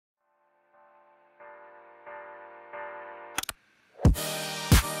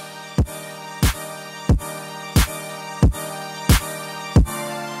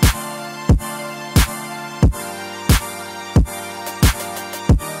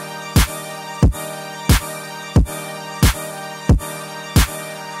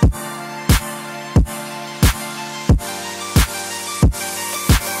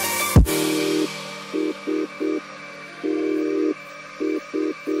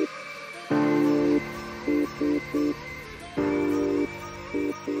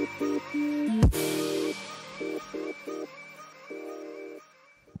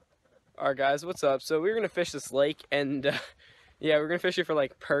Alright guys, what's up? So we're gonna fish this lake, and yeah, we're gonna fish it for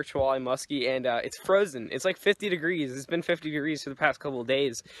like perch, walleye, muskie, and it's frozen. It's like 50 degrees. It's been 50 degrees for the past couple of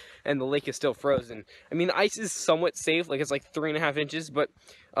days, and the lake is still frozen. I mean, the ice is somewhat safe, like it's like 3.5 inches, but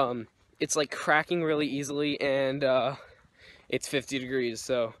it's like cracking really easily, and it's 50 degrees,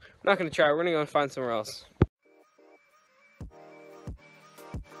 so I'm not gonna try. We're gonna go and find somewhere else.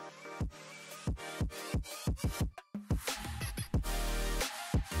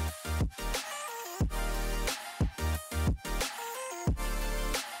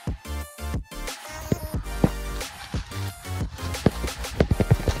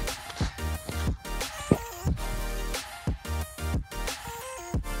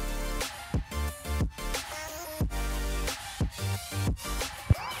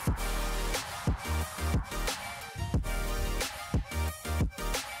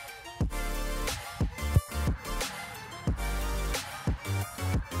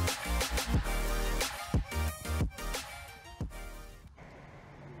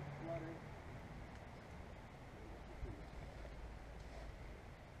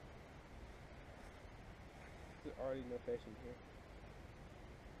 There's already no fish in here.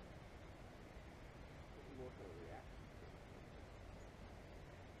 I'm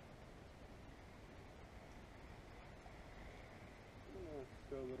gonna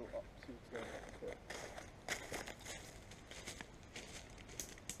go a little up to the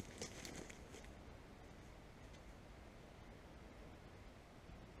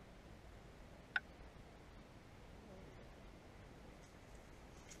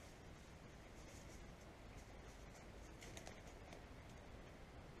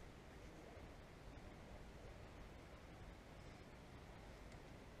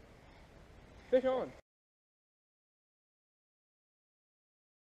fish on.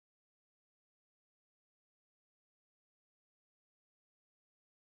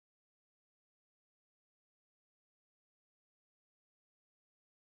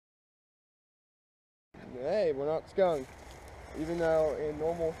 Hey, we're not skunked. Even though in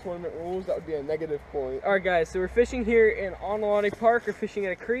normal tournament rules that would be a negative point. Alright guys, so we're fishing here in Onalani Park. We're fishing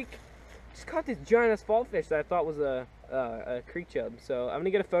at a creek. Just caught this giant ass fallfish that I thought was a creek chub. So I'm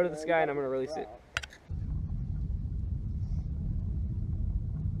gonna get a photo of this guy and I'm gonna release it.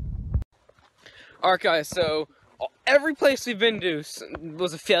 Alright guys, so every place we've been to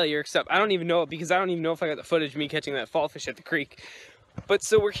was a failure, except I don't even know it because I don't even know if I got the footage of me catching that fallfish at the creek. But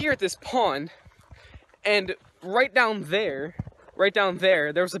so we're here at this pond, and right down there,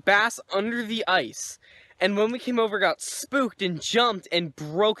 there was a bass under the ice. And when we came over, got spooked and jumped and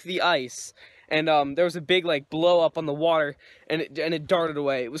broke the ice. And there was a big like blow up on the water, and it darted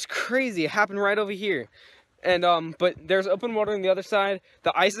away. It was crazy. It happened right over here. And but there's open water on the other side.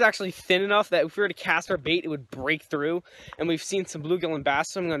 The ice is actually thin enough that if we were to cast our bait, it would break through. And we've seen some bluegill and bass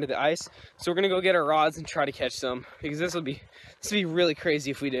swimming under the ice. So we're gonna go get our rods and try to catch some, because this will be really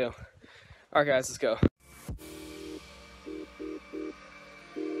crazy if we do. All right, guys, let's go.